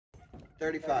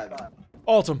35.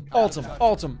 Ult him, ult him,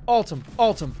 ult him, ult him,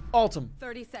 ult him, ult him.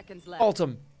 30 seconds left. Ult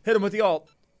him. Hit him with the ult.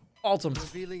 Ult him.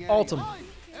 Ult him.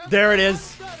 There it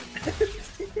is.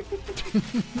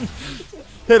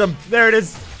 Hit him. There it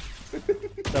is.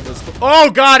 That was cool.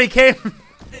 Oh god, he came.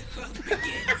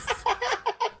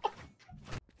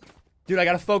 Dude, I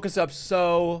gotta focus up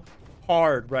so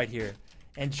hard right here.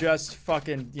 And just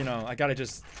fucking, you know, I gotta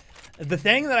just... The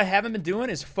thing that I haven't been doing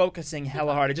is focusing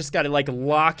hella hard. I just gotta like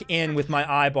lock in with my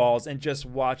eyeballs and just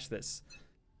watch this.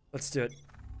 Let's do it.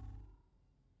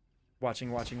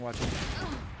 Watching.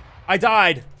 I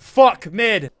died. Fuck,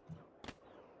 mid.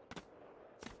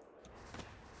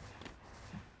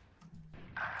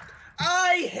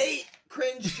 I hate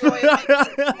cringe joy.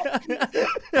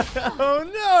 Oh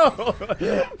no.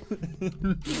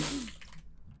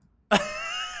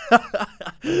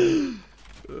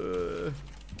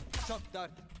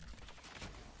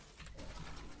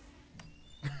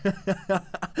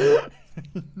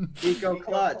 Eco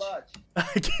clutch.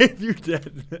 I gave you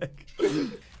dead neck.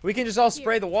 We can just all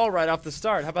spray the wall right off the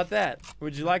start. How about that?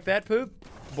 Would you like that, Poop?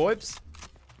 Boips?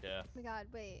 Yeah. Oh my god,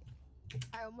 wait.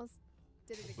 I almost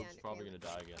did it again. Poop's probably gonna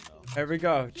die again though. There we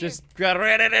go. Here. Just.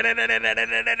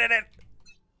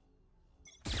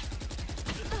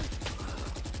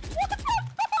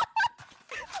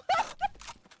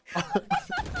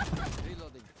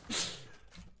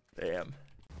 Damn.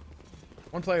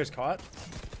 One player's caught.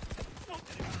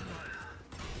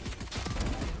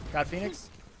 Got Phoenix.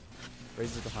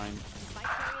 Raises behind.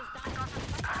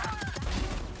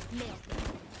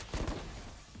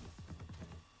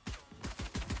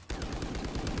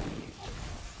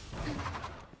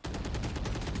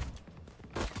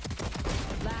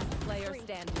 Last player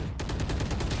standing.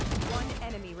 One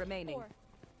enemy remaining.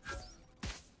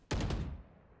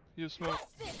 You smoke.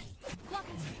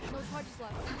 No charges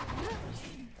left.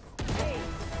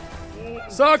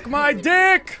 Suck my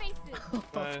dick!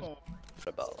 Nice.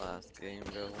 About last game,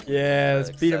 bro. Yeah, let's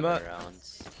Like beat him 7 up.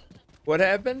 rounds. What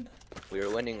happened? We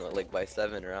were winning like by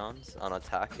 7 rounds on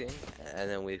attacking, and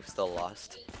then we still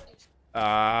lost.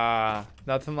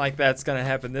 Nothing like that's gonna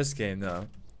happen this game though.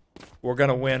 We're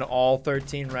gonna win all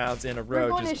 13 rounds in a We're row,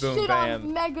 going just to boom shit bam.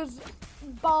 on Mega's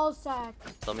ball sack.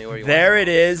 Tell me where you There want it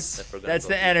to is. if we're gonna That's go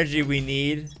the deep. energy we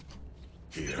need.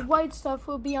 The white stuff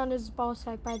will be on his ball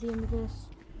sack by the end of this.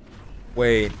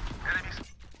 Wait.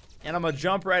 And I'm gonna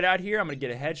jump right out here. I'm gonna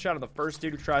get a headshot on the first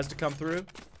dude who tries to come through.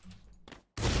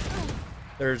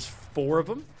 There's 4 of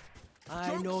them.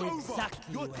 I know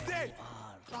exactly where you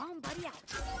are.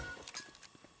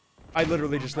 I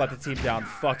literally just let the team down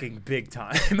fucking big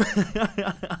time.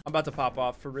 I'm about to pop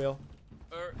off for real.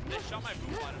 They shot my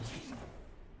boom line.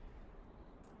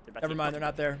 Never mind, they're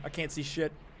not there. I can't see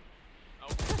shit. Oh.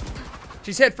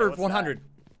 She's hit for 100.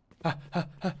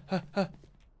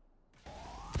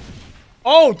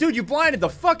 Oh, dude, you blinded the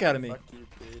fuck out of me.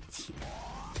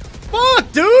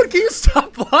 Fuck, dude, can you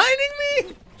stop blinding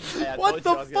me? What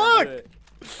the fuck?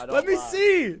 Let me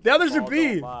see. The others are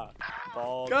B.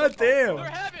 God damn. They're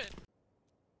heaven.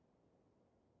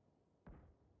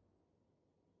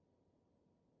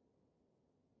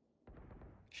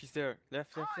 She's there.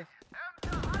 Left.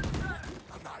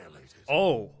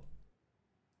 Oh.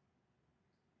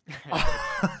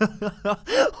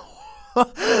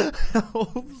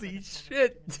 Holy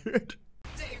shit, dude.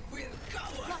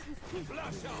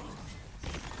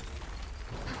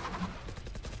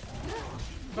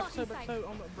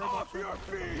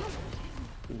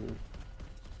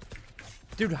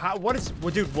 Dude, how? What is?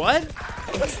 Well, dude, what?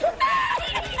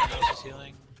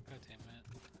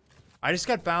 I just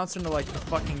got bounced into like the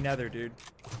fucking nether, dude.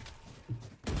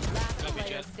 Last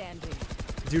player standing.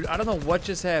 Dude, I don't know what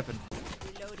just happened.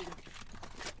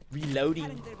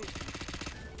 Reloading.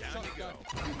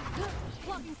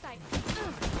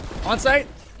 On site?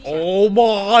 Oh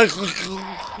my!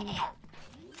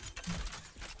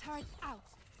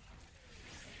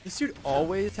 This dude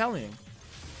always Italian.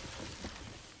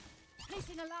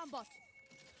 Placing alarm bot.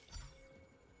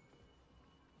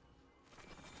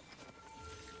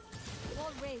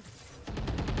 Wall raised.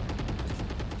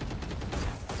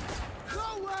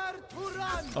 Nowhere to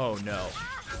run. Oh no.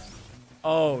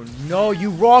 Oh no, you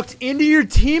walked into your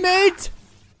teammate?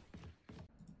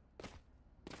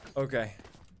 Okay.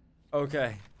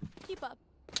 Okay. Keep up.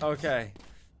 Okay.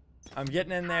 I'm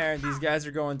getting in there. These guys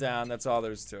are going down. That's all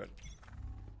there's to it.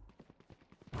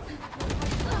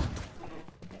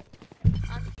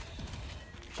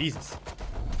 Jesus.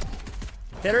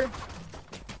 Hit her.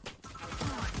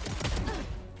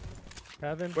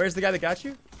 Heaven. Where's the guy that got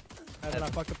you? Heaven, I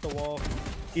fucked up the wall.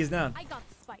 He's down. I got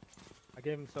the spike. I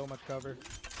gave him so much cover.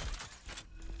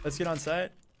 Let's get on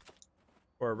site.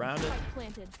 Or around it.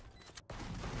 Planted.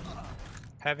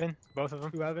 Heaven, both of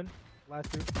them. 2 heaven.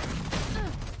 Last 2.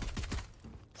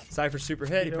 Cypher super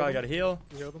hit. He probably got a heal.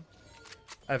 You healed him.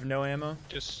 I have no ammo.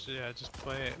 Just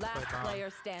play it. Last player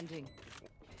standing.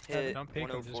 Hit Don't peek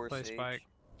him, just 104 play Sage. spike.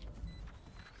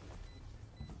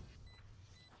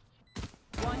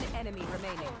 One enemy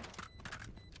remaining.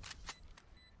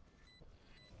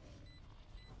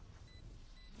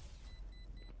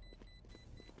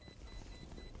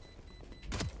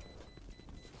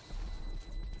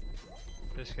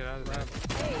 Just get out of there.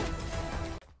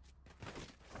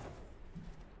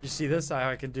 You see this?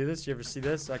 I can do this. You ever see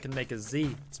this? I can make a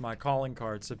Z. It's my calling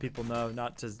card, so people know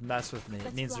not to mess with me.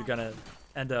 It means you're gonna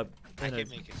end up. I In can a...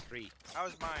 make a 3. How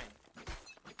was mine?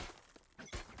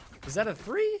 Is that a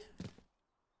 3?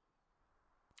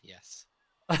 Yes.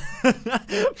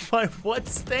 By what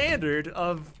standard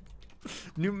of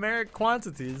numeric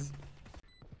quantities?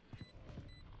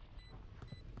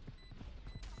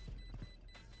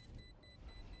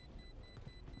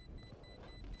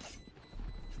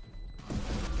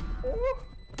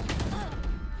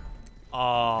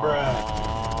 Oh,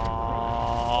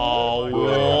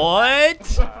 what?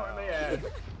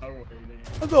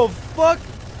 What the fuck?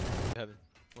 Heaven.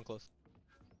 One close.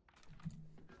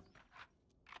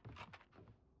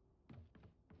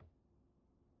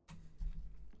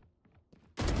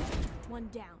 One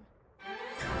down.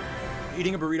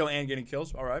 Eating a burrito and getting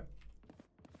kills. All right.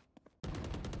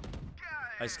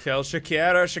 Nice kill,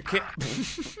 Shakira.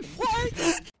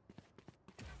 What?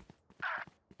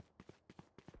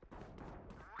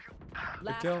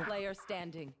 Last kill. player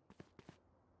standing.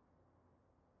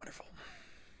 Wonderful.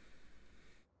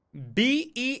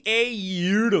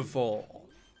 Beautiful.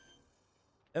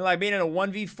 And like being in a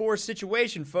 1v4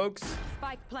 situation, folks.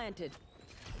 Spike planted.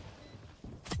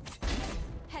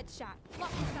 Headshot.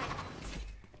 Blocking sight.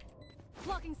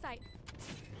 Blocking sight.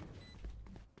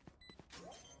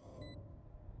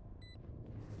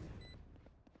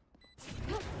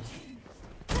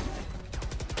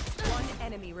 One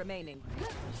enemy remaining.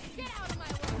 Get out of my way.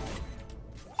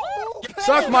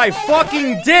 Suck my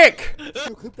fucking dick!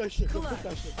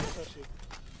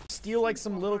 Steal like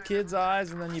some little kid's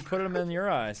eyes and then you put them in your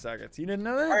eye sockets. You didn't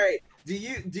know that? All right. Do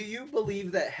you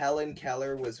believe that Helen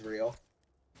Keller was real?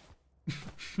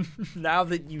 Now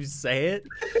that you say it.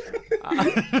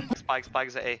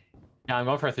 Spike's at A. Yeah, I'm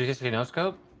going for a 360 no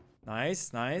scope.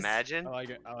 Nice, nice. Imagine. I like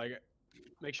it. I like it.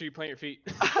 Make sure you plant your feet.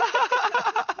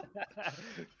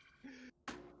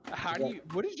 How do you?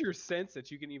 What is your sense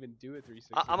that you can even do a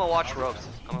 360? I'm gonna watch ropes.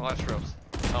 I'm gonna watch ropes.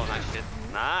 Oh, nice shit.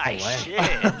 Nice way. shit.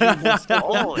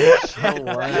 Holy shit.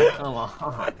 Come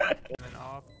on. And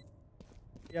off.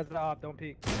 He has the op. Don't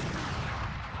peek.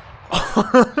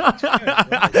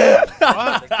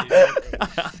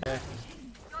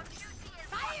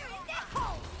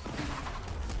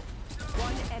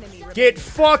 One enemy remaining. Get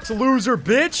fucked, loser,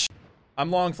 bitch!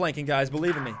 I'm long flanking, guys.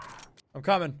 Believe in me. I'm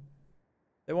coming.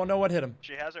 They won't know what hit him.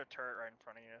 She has her turret right in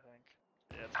front of you, I think.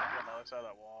 Yeah, it's gonna be on the other side of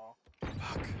that wall.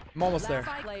 Fuck. I'm almost there.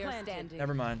 Last player standing.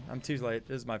 Never mind. I'm too late.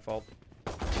 This is my fault.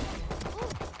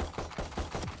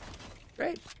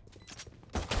 Great.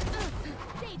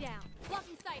 Stay down.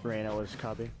 Blocking sight. Reyna was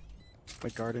copy.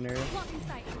 Like garden area. Blocking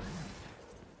sight.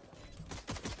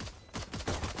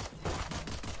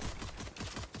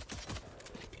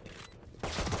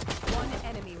 One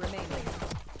enemy remaining.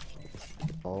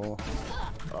 Oh.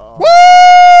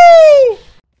 Woo!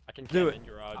 I can Do it. in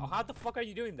garage. Oh, how the fuck are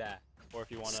you doing that? Or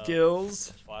if you wanna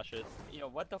Skills. flash it. Yo,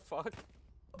 what the fuck?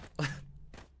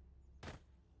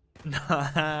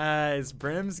 Nice.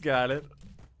 Brim's got it.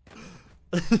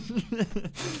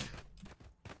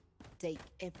 Take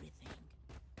everything.